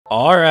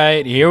All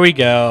right, here we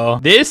go.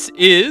 This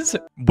is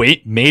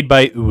made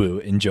by Uwu.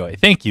 Enjoy.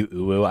 Thank you,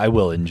 Uwu. I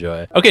will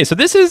enjoy. Okay, so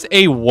this is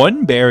a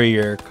one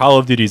barrier Call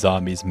of Duty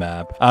Zombies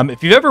map.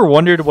 If you've ever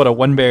wondered what a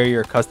one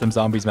barrier custom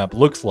zombies map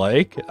looks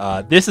like,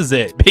 this is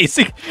it.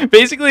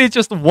 Basically, it's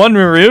just one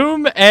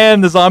room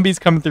and the zombies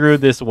come through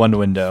this one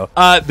window.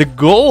 The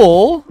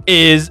goal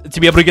is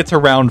to be able to get to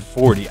round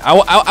 40.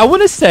 I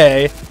want to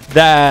say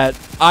that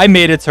I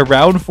made it to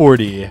round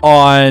 40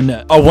 on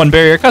a one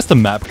barrier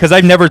custom map because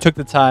I never took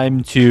the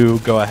time to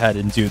go ahead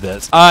and do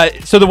this.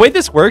 So the way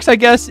this works, I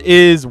guess,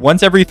 is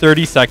once every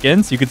 30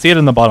 seconds, you can see it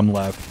in the bottom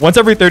left. Once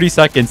every 30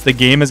 seconds, the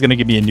game is going to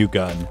give me a new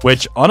gun,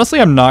 which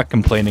honestly, I'm not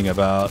complaining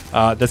about.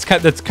 That's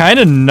kind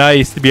of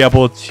nice to be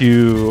able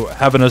to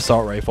have an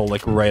assault rifle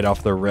like right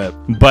off the rip.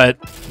 But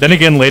then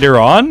again, later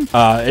on,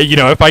 you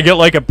know, if I get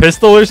like a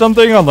pistol or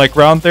something on like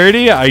round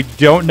 30, I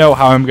don't know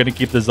how I'm going to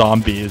keep the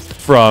zombies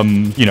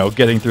from, you know,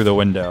 getting through the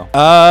window.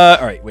 All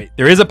right, wait,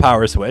 there is a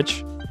power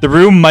switch. The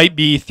room might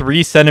be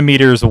 3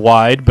 centimeters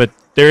wide, but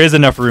there is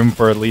enough room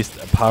for at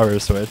least a power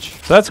switch.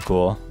 So that's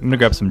cool. I'm gonna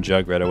grab some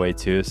jug right away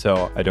too,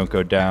 so I don't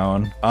go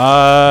down.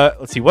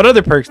 Let's see, what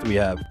other perks do we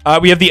have?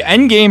 We have the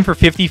end game for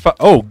 55.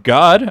 Oh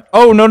God.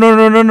 Oh, no.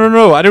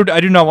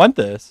 I do not want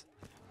this.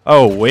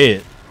 Oh,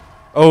 wait.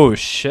 Oh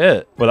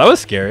shit. Well, that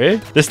was scary.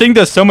 This thing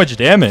does so much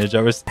damage.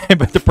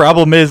 But the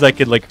problem is I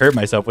could like hurt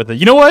myself with it.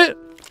 You know what?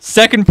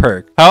 Second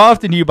perk. How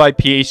often do you buy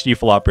PhD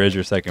flopper as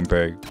your second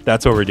perk?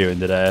 That's what we're doing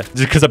today. Just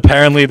because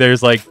apparently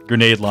there's like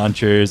grenade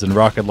launchers and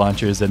rocket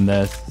launchers in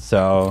this.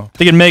 So I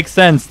think it makes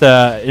sense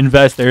to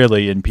invest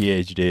early in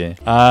PhD.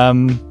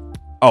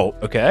 Oh,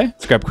 okay.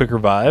 Let's grab quick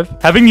revive.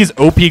 Having these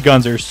OP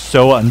guns are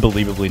so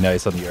unbelievably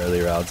nice on the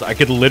early rounds. I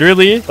could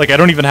literally, like, I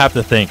don't even have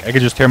to think. I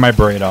could just turn my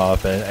brain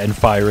off and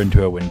fire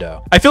into a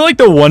window. I feel like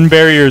the one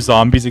barrier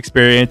zombies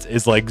experience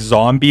is like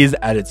zombies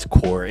at its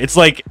core. It's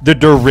like the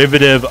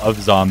derivative of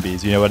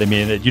zombies. You know what I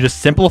mean? You just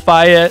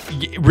simplify it,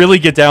 really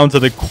get down to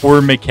the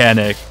core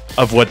mechanic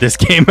of what this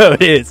game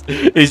mode is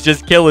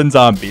just killing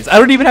zombies. I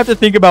don't even have to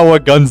think about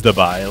what guns to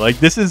buy.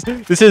 Like this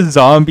is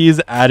zombies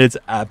at its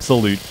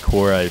absolute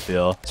core, I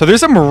feel. So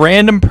there's some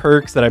random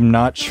perks that I'm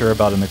not sure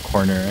about in the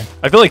corner.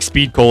 I feel like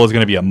speed coal is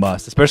going to be a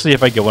must, especially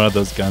if I get one of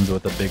those guns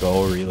with a big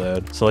ol'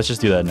 reload. So let's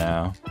just do that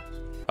now.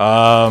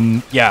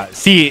 Yeah,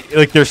 see,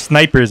 like there's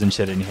snipers and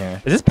shit in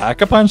here. Is this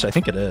pack-a-punch? I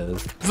think it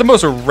is. This is the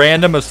most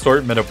random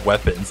assortment of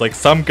weapons. Like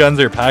some guns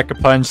are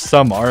pack-a-punch,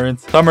 some aren't.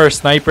 Some are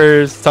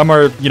snipers, some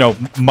are, you know,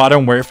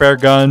 modern warfare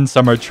guns,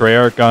 some are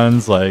Treyarch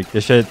guns. Like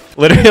this shit,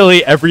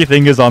 literally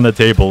everything is on the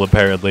table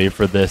apparently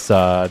for this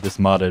this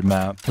modded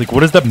map. Like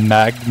what is the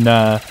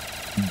Magna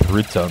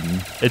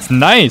Brutum? It's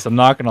nice, I'm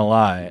not gonna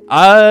lie.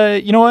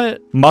 You know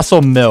what?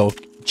 Muscle Milk.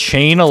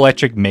 Chain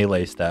electric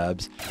melee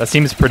stabs. That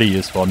seems pretty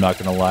useful, I'm not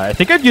gonna lie. I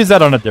think I've used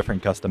that on a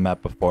different custom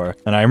map before,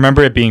 and I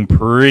remember it being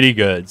pretty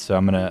good, so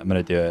I'm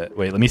gonna do it.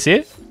 Wait, let me see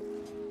it.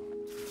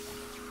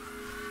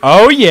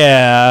 Oh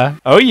yeah.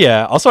 Oh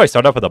yeah. Also, I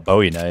started off with a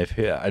Bowie knife.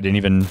 Yeah, I didn't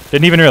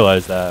even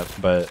realize that,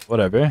 but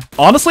whatever.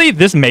 Honestly,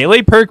 this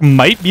melee perk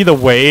might be the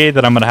way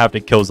that I'm gonna have to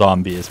kill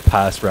zombies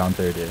past round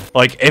 30.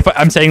 Like if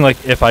I'm saying like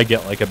if I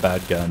get like a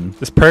bad gun,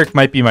 this perk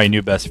might be my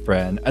new best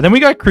friend. And then we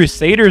got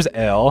Crusader's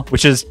Ale,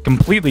 which is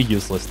completely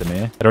useless to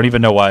me. I don't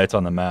even know why it's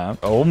on the map.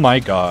 Oh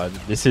my God,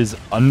 this is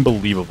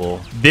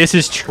unbelievable. This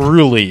is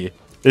truly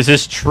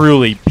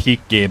peak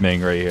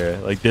gaming right here.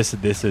 Like this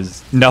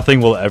is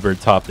nothing will ever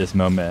top this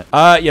moment.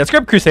 Yeah, let's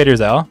grab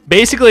Crusader's Ale.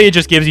 Basically, it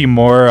just gives you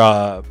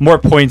more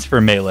points for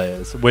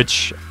melees,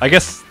 which I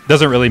guess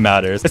doesn't really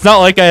matter. It's not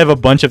like I have a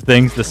bunch of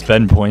things to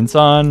spend points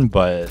on,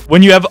 but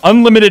when you have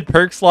unlimited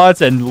perk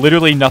slots and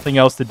literally nothing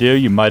else to do,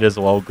 you might as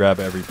well grab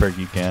every perk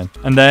you can.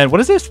 And then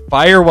what is this?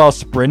 Fire while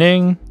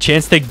sprinting.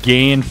 Chance to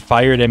gain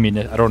fired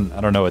ammunition. I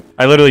don't know what.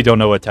 I literally don't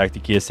know what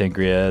Tactiquia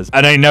Sangria is,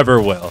 and I never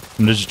will.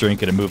 I'm gonna just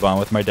drink it and move on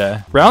with my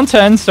day. Round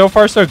 10, so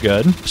far so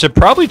good. Should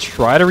probably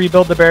try to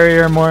rebuild the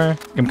barrier more.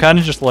 I'm kind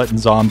of just letting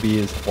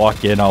zombies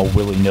walk in all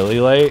willy-nilly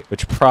like,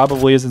 which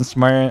probably isn't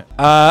smart.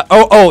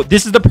 Oh,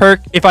 this is the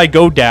perk. If I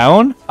go down,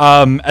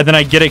 and then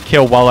I get a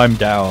kill while I'm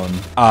down,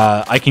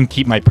 I can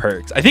keep my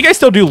perks. I think I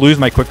still do lose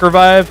my quick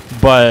revive,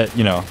 but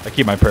you know, I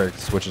keep my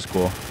perks, which is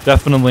cool.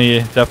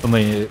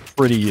 Definitely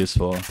pretty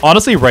useful.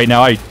 Honestly, right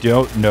now, I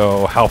don't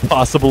know how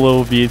possible it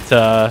will be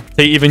to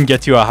even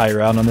get to a high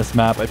round on this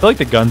map. I feel like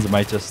the guns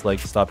might just like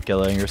stop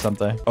killing or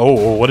something.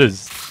 Oh, what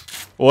is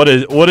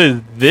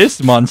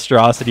this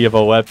monstrosity of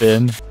a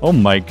weapon? Oh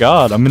my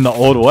God, I'm in the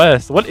Old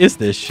West. What is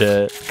this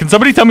shit? Can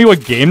somebody tell me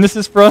what game this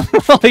is from?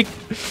 Like,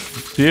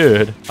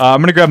 dude.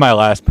 I'm gonna grab my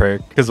last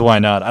perk, because why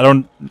not? I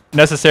don't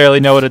necessarily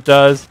know what it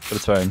does, but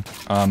it's fine.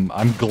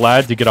 I'm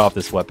glad to get off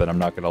this weapon, I'm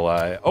not gonna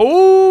lie.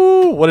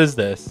 Oh, what is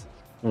this?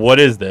 What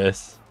is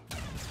this?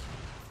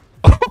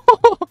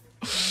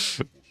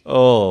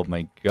 Oh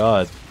my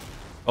God.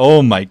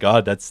 Oh my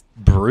god, that's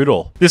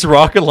brutal. This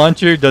rocket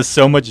launcher does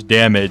so much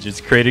damage.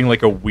 It's creating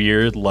like a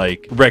weird,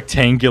 like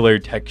rectangular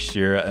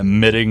texture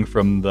emitting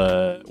from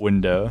the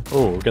window.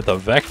 Oh, we got the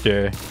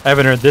Vector. I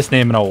haven't heard this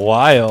name in a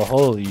while.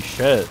 Holy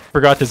shit.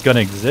 Forgot this gun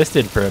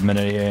existed for a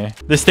minute here.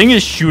 This thing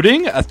is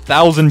shooting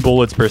 1,000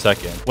 bullets per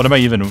second. What am I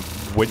even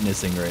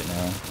witnessing right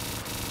now?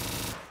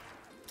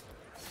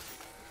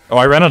 Oh,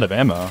 I ran out of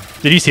ammo.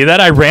 Did you see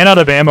that? I ran out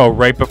of ammo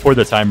right before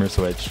the timer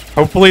switched.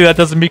 Hopefully that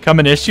doesn't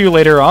become an issue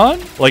later on.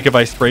 Like if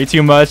I spray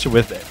too much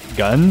with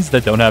guns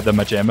that don't have that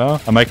much ammo,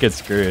 I might get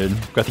screwed.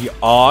 Got the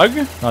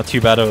AUG. Not too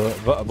bad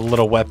of a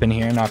little weapon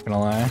here, not gonna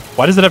lie.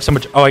 Why does it have so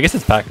much? Oh, I guess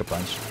it's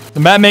Pack-a-Punch. The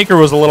map maker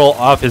was a little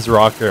off his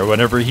rocker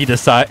whenever he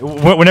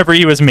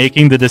was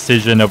making the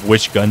decision of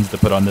which guns to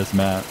put on this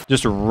map.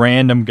 Just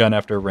random gun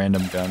after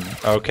random gun.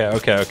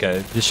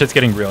 Okay. This shit's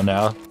getting real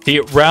now.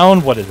 See,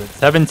 round, what is it,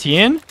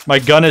 17? My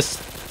gun is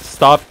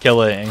stopped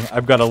killing.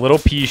 I've got a little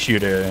pea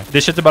shooter.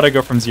 This shit's about to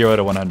go from 0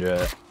 to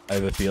 100. I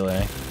have a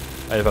feeling.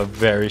 I have a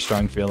very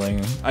strong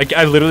feeling.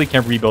 I literally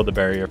can't rebuild the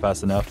barrier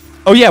fast enough.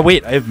 Oh yeah,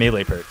 wait, I have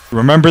melee perk.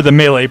 Remember the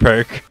melee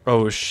perk.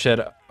 Oh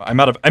shit.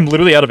 I'm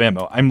literally out of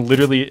ammo. I'm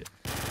literally...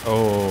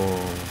 Oh.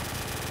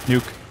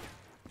 Nuke.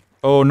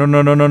 Oh, no.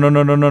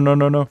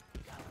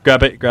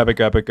 Grab it.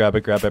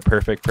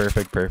 Perfect.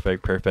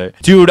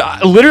 Dude,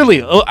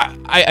 literally,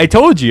 I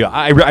told you,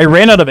 I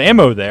ran out of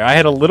ammo there. I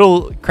had a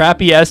little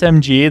crappy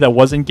SMG that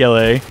wasn't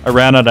killing. I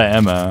ran out of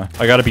ammo.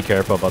 I gotta be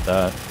careful about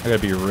that. I gotta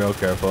be real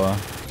careful.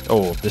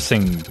 Oh, this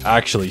thing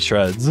actually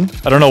shreds.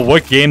 I don't know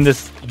what game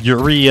this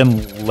Yuri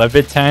and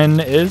Levitan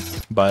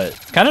is, but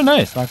it's kind of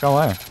nice, not gonna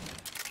lie.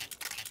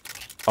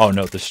 Oh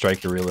no, the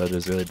striker reload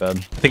is really bad.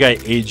 I think I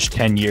aged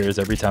 10 years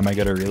every time I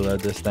gotta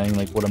reload this thing.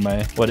 Like,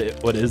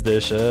 what is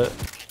this shit?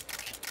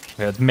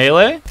 Okay, it's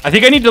melee. I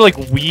think I need to like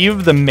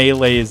weave the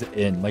melees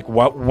in. Like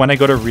when I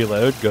go to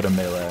reload, go to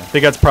melee. I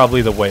think that's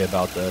probably the way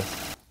about this.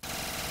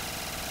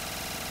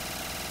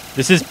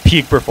 This is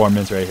peak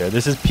performance right here.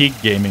 This is peak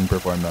gaming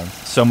performance.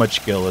 So much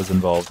skill is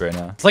involved right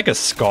now. It's like a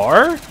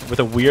scar with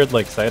a weird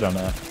like sight on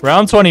it.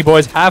 Round 20,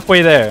 boys,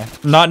 halfway there.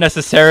 Not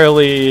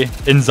necessarily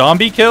in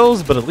zombie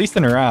kills, but at least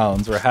in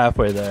rounds, we're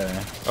halfway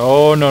there.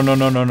 Oh, no.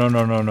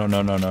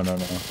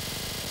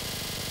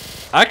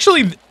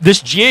 Actually,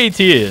 this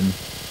G18,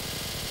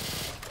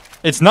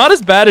 it's not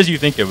as bad as you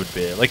think it would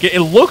be. Like,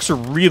 it looks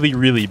really,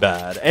 really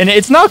bad. And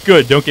it's not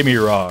good, don't get me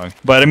wrong.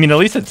 But, I mean, at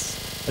least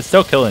it's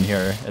still killing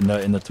here in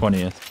the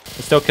 20th.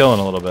 It's still killing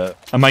a little bit.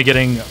 Am I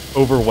getting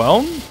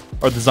overwhelmed?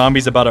 Are the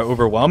zombies about to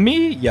overwhelm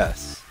me?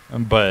 Yes.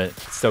 But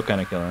it's still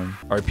kind of killing.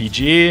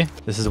 RPG.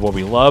 This is what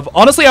we love.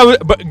 Honestly,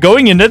 but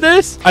going into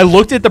this, I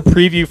looked at the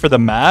preview for the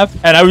map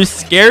and I was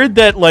scared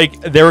that like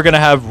they were going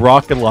to have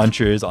rocket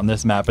launchers on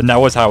this map. And that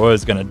was how I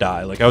was going to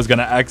die. Like I was going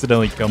to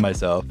accidentally kill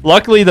myself.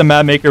 Luckily, the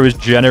map maker was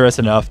generous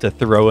enough to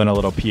throw in a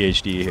little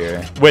PhD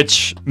here,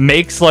 which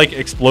makes like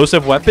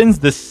explosive weapons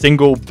the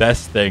single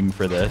best thing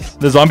for this.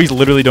 The zombies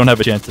literally don't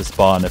have a chance to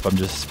spawn if I'm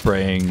just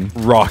spraying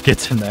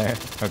rockets in there.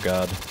 Oh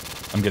God,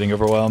 I'm getting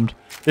overwhelmed.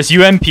 This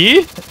UMP,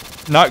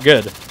 not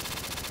good.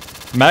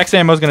 Max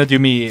ammo is going to do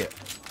me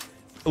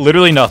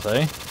literally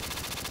nothing.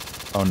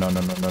 Oh, no.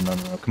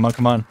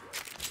 Come on.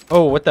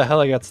 Oh, what the hell?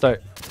 I got stuck.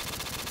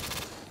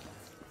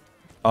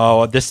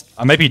 Oh,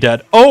 I might be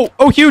dead. Oh,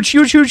 huge.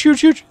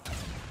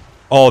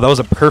 Oh, that was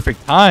a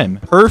perfect time.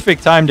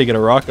 Perfect time to get a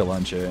rocket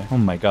launcher. Oh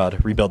my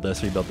God. Rebuild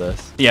this.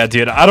 Yeah,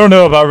 dude, I don't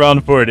know about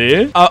round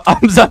 40.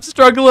 I'm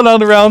struggling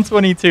on round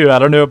 22. I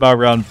don't know about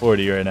round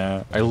 40 right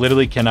now. I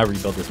literally cannot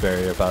rebuild this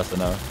barrier fast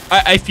enough.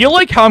 I feel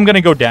like how I'm going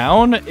to go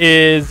down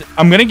is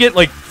I'm going to get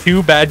like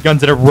 2 bad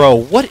guns in a row.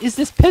 What is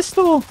this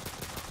pistol?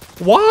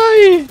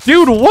 Why?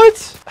 Dude,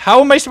 what?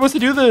 How am I supposed to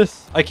do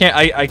this? I can't.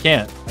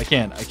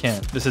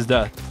 This is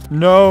death.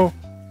 No.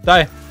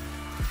 Die.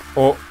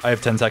 Oh, I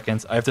have 10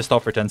 seconds. I have to stall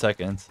for 10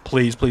 seconds.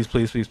 Please. Please,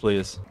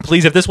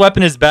 if this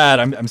weapon is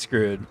bad, I'm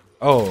screwed.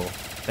 Oh,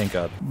 thank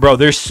God. Bro,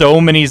 there's so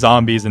many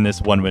zombies in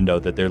this one window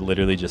that they're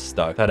literally just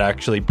stuck. That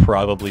actually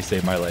probably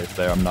saved my life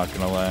there. I'm not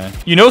going to lie.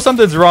 You know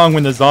something's wrong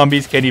when the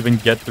zombies can't even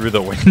get through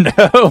the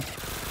window.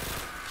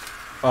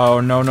 Oh,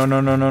 no.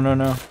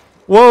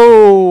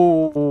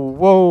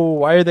 Whoa.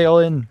 Why are they all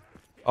in?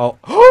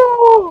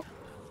 Oh.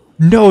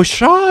 No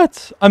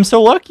shot. I'm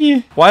so lucky.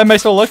 Why am I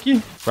so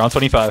lucky? Round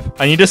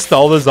 25. I need to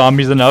stall the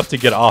zombies enough to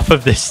get off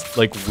of this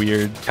like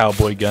weird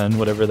cowboy gun,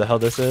 whatever the hell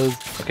this is.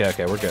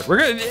 Okay, we're good.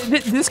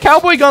 This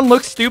cowboy gun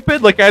looks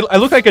stupid. Like I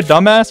look like a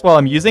dumbass while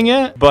I'm using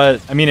it, but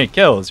I mean it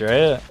kills,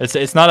 right?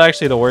 It's not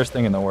actually the worst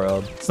thing in the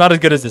world. It's not as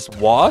good as this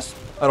wasp.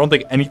 I don't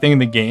think anything in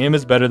the game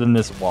is better than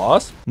this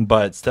wasp,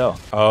 but still.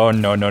 Oh,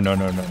 no.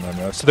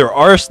 So there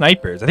are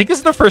snipers. I think this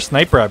is the first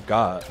sniper I've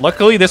got.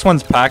 Luckily, this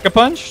one's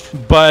Pack-a-Punch,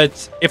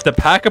 but if the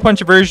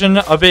Pack-a-Punch version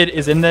of it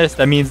is in this,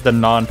 that means the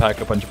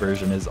non-Pack-a-Punch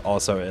version is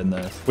also in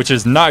this, which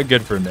is not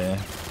good for me.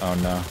 Oh,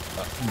 no.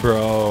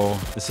 Bro,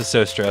 this is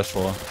so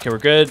stressful. Okay, we're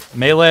good.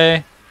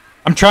 Melee.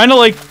 I'm trying to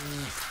like...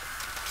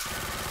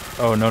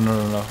 Oh, no, no,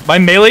 no, no. My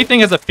melee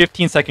thing has a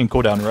 15-second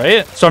cooldown,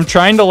 right? So I'm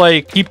trying to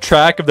like keep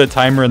track of the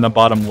timer in the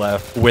bottom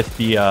left with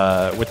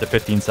the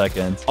 15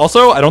 seconds.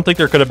 Also, I don't think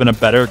there could have been a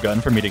better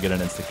gun for me to get an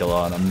insta-kill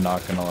on, I'm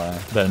not gonna lie,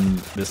 than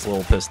this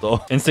little pistol.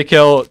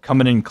 Insta-kill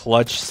coming in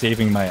clutch,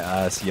 saving my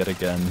ass yet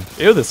again.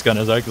 Ew, this gun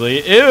is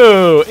ugly.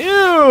 Ew,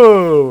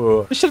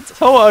 ew. This shit's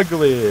so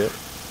ugly.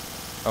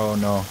 Oh,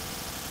 no.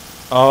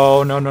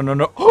 Oh, no, no, no,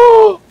 no.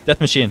 Oh,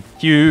 death machine.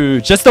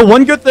 Huge. That's the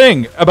one good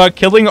thing about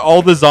killing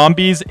all the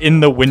zombies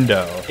in the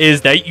window is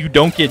that you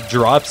don't get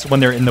drops when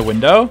they're in the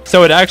window.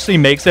 So it actually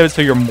makes it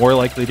so you're more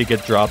likely to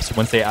get drops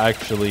once they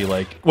actually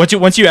like,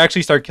 once you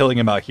actually start killing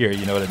them out here,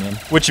 you know what I mean?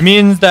 Which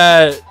means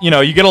that, you know,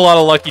 you get a lot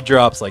of lucky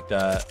drops like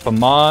that.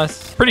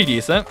 FAMAS, pretty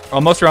decent.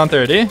 Almost around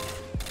 30.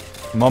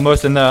 I'm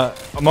almost in the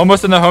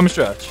home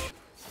stretch.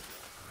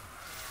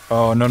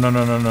 Oh, no, no,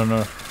 no, no, no,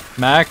 no.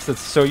 Max,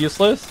 that's so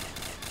useless.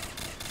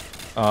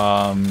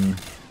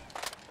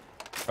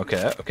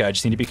 Okay, okay, I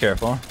just need to be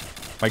careful.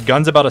 My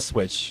gun's about to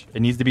switch.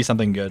 It needs to be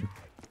something good.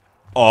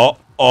 Oh,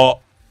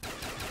 oh.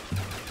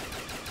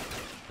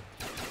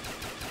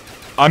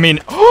 I mean,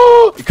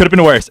 oh, it could have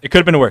been worse. It could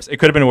have been worse. It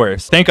could have been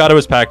worse. Thank God it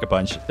was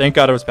pack-a-punch. Thank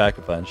God it was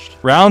pack-a-punched.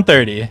 Round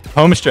 30,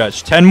 home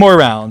stretch, 10 more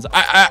rounds.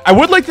 I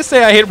would like to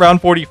say I hit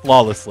round 40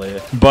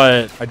 flawlessly,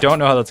 but I don't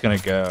know how that's gonna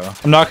go.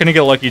 I'm not gonna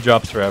get lucky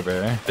drops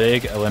forever.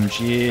 Big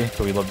LMG,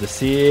 so we love to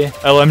see.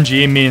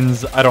 LMG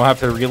means I don't have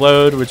to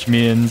reload, which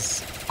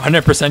means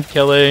 100%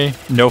 killing,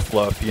 no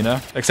fluff, you know?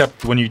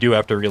 Except when you do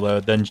have to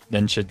reload,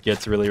 then shit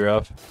gets really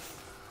rough.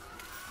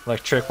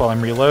 Electric while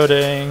I'm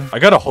reloading. I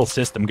got a whole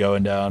system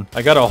going down.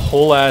 I got a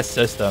whole ass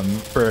system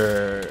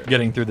for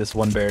getting through this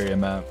one barrier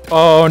map.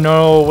 Oh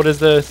no, what is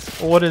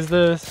this? What is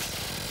this?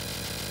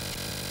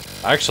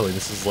 Actually,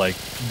 this is like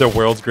the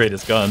world's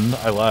greatest gun.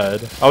 I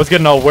lied. I was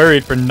getting all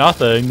worried for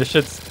nothing. This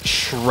shit's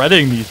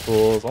shredding these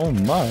fools. Oh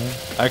my.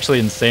 Actually,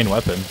 insane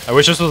weapon. I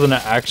wish this was an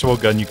actual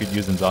gun you could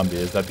use in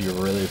zombies. That'd be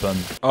really fun.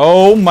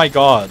 Oh my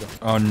god.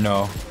 Oh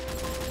no.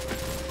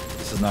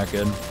 This is not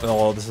good.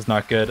 Oh, this is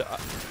not good.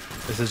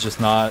 This is just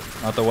not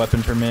the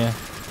weapon for me.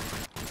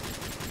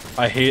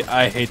 I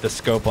hate the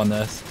scope on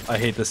this. I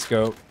hate the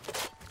scope.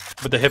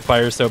 But the hip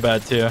fire is so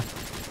bad too.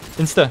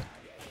 Insta.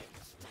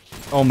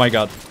 Oh my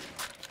god.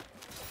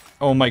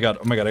 Oh my god.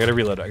 Oh my god. I gotta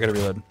reload. I gotta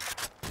reload.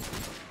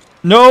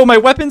 No, my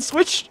weapon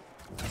switched.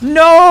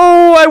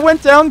 No, I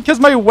went down because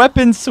my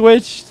weapon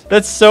switched.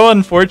 That's so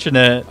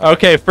unfortunate.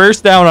 Okay,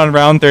 first down on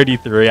round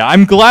 33.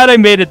 I'm glad I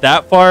made it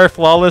that far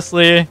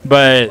flawlessly,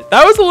 but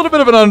that was a little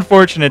bit of an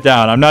unfortunate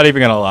down. I'm not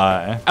even gonna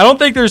lie. I don't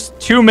think there's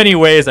too many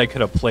ways I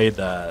could have played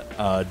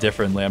that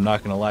differently. I'm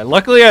not gonna lie.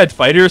 Luckily, I had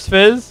Fighter's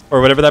Fizz,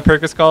 or whatever that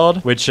perk is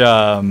called, which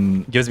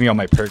gives me all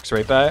my perks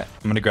right back.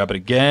 I'm gonna grab it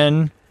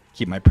again.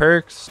 Keep my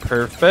perks.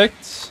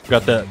 Perfect.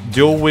 Got the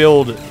dual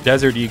wield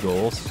Desert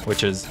Eagles,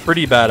 which is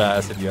pretty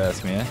badass if you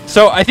ask me.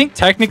 So I think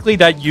technically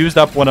that used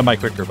up one of my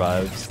quick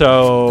revives.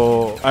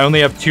 So I only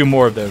have 2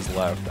 more of those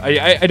left.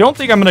 I don't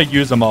think I'm going to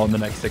use them all in the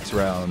next 6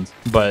 rounds,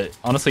 but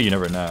honestly, you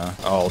never know.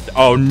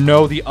 Oh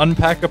no, the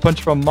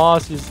unpack-a-punch from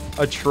Moss is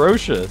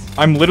atrocious.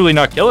 I'm literally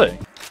not killing.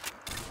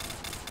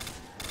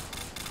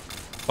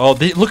 Oh,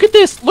 look at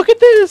this. Look at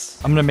this.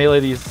 I'm going to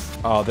melee these.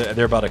 Oh,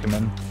 they're about to come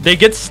in. They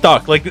get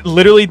stuck. Like,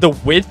 literally, the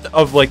width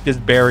of, like, this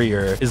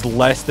barrier is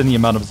less than the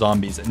amount of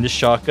zombies. And this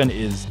shotgun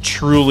is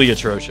truly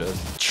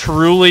atrocious.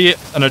 Truly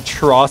an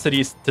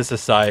atrocity to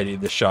society,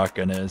 this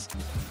shotgun is.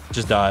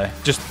 Just die.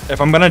 Just,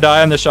 if I'm going to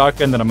die on the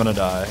shotgun, then I'm going to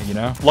die, you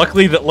know?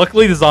 Luckily,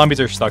 the zombies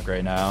are stuck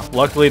right now.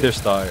 Luckily, they're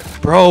stuck.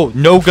 Bro,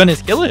 no gun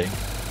is killing.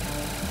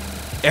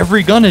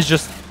 Every gun is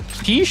just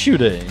pea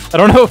shooting. I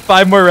don't know if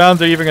 5 more rounds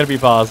are even going to be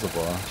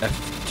possible.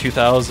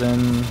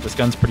 2000. This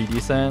gun's pretty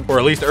decent, or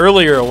at least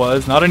earlier it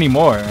was, not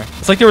anymore.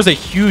 It's like there was a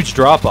huge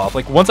drop off.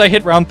 Like once I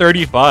hit round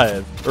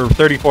 35 or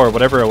 34,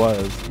 whatever it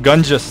was,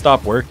 guns just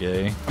stopped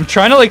working. I'm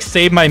trying to like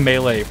save my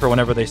melee for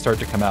whenever they start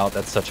to come out.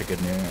 That's such a good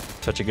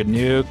nuke. Such a good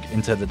nuke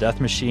into the death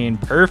machine.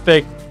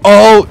 Perfect.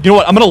 Oh, you know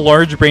what? I'm gonna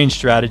large brain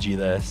strategy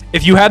this.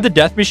 If you have the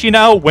death machine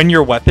out, when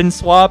your weapon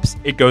swaps,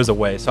 it goes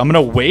away. So I'm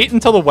gonna wait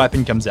until the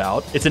weapon comes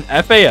out. It's an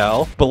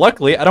FAL, but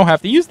luckily I don't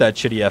have to use that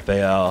shitty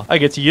FAL. I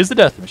get to use the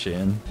death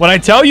machine. When I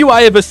tell you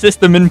I have a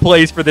system in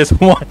place for this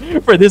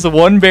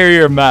one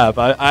barrier map,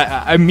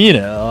 I mean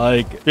it.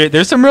 Like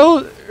there's some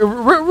real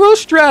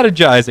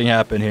strategizing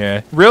happen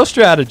here. Real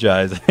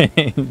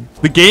strategizing.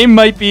 The game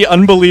might be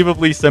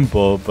unbelievably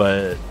simple,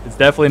 but it's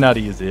definitely not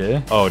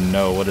easy. Oh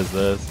no, what is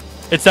this?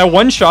 It's that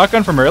one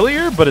shotgun from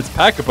earlier, but it's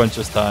pack-a-punch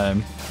this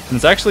time. And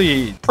it's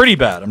actually pretty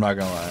bad, I'm not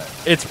gonna lie.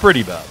 It's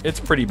pretty bad. It's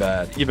pretty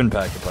bad. Even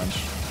pack-a-punch.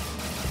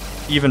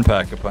 Even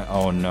pack-a-punch.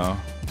 Oh no.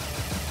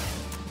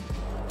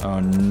 Oh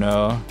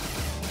no.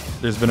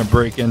 There's been a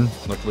break-in.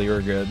 Luckily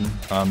we're good.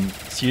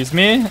 Excuse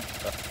me?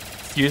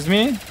 Excuse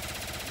me?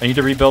 I need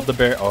to rebuild the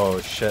bear. Oh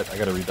shit, I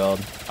gotta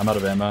rebuild. I'm out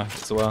of ammo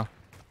as well.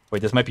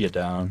 Wait, this might be a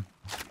down.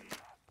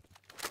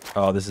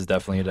 Oh, this is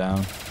definitely a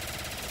down.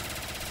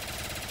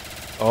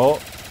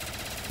 Oh,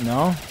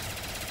 no.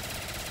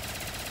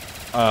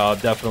 Oh,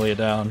 definitely a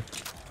down.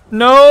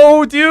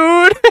 No,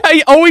 dude.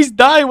 I always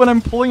die when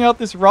I'm pulling out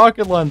this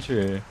rocket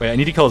launcher. Wait, I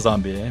need to kill a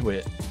zombie.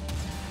 Wait.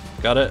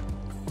 Got it.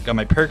 Got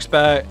my perks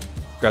back.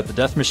 Grab the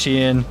death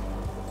machine.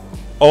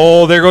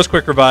 Oh, there goes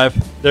quick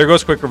revive. There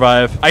goes quick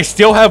revive. I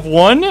still have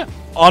one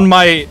on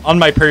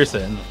my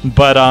person,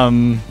 but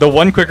the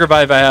one quick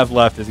revive I have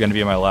left is gonna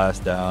be my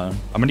last down.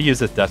 I'm gonna use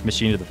this death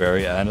machine to the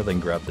very end and then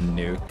grab the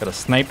nuke. Got a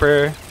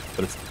sniper,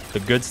 but it's the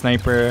good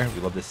sniper.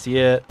 We love to see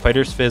it.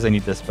 Fighter's Fizz, I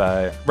need this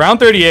back. Round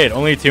 38,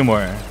 only 2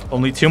 more.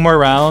 Only 2 more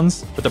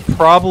rounds. But the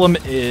problem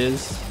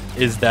is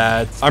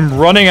that I'm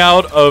running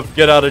out of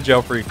get out of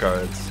jail free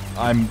cards.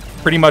 I'm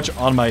pretty much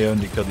on my own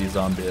to kill these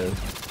zombies.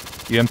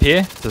 UMP?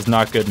 This is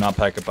not good, not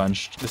pack a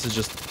punch. This is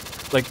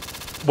just like,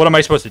 what am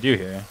I supposed to do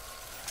here?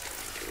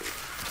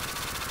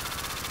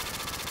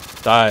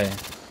 Die.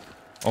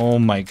 Oh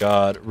my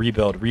god.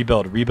 Rebuild,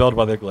 rebuild, rebuild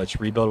while they glitch,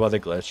 rebuild while they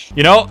glitch.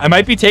 You know, I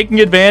might be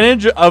taking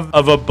advantage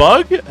of a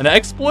bug, an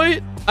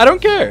exploit. I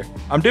don't care.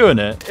 I'm doing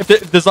it.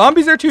 If the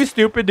zombies are too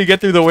stupid to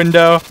get through the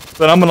window,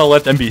 then I'm gonna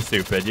let them be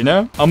stupid, you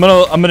know? I'm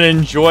gonna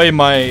enjoy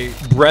my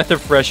breath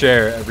of fresh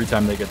air every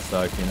time they get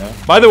stuck, you know?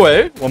 By the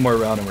way, one more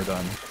round and we're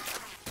done.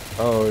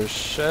 Oh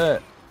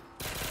shit.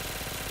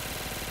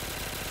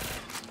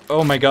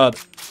 Oh my god.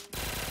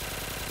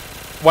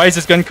 Why is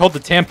this gun called the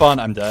tampon?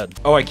 I'm dead.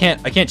 Oh, I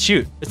can't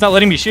shoot. It's not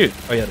letting me shoot.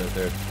 Oh yeah,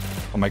 there.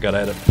 Oh my god, I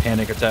had a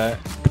panic attack.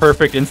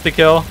 Perfect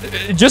insta-kill.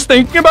 Just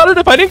thinking about it,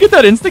 if I didn't get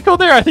that insta-kill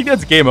there, I think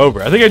that's game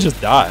over. I think I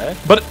just die.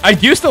 But I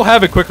do still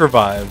have a quick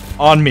revive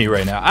on me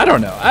right now. I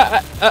don't know.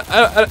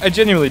 I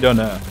genuinely don't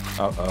know.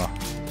 Uh-oh.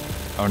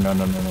 Oh, no.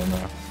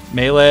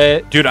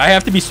 Melee. Dude, I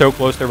have to be so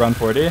close to round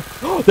 40.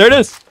 Oh, there it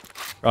is.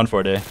 Round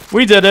 40.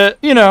 We did it.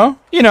 You know,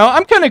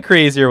 I'm kind of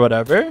crazy or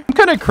whatever. I'm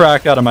kind of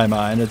cracked out of my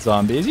mind at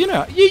zombies. You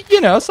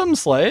know, something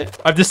slight.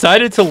 I've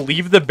decided to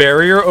leave the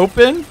barrier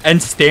open and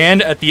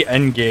stand at the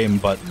end game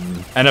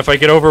button. And if I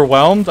get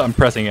overwhelmed, I'm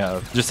pressing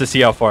F just to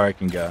see how far I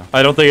can go.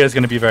 I don't think it's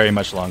going to be very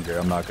much longer.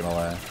 I'm not going to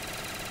lie.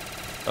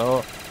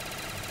 Oh.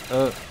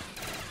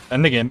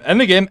 End the game. End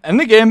the game. End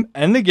the game.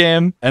 End the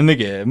game. End the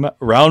game.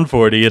 Round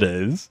 40 it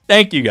is.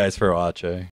 Thank you guys for watching.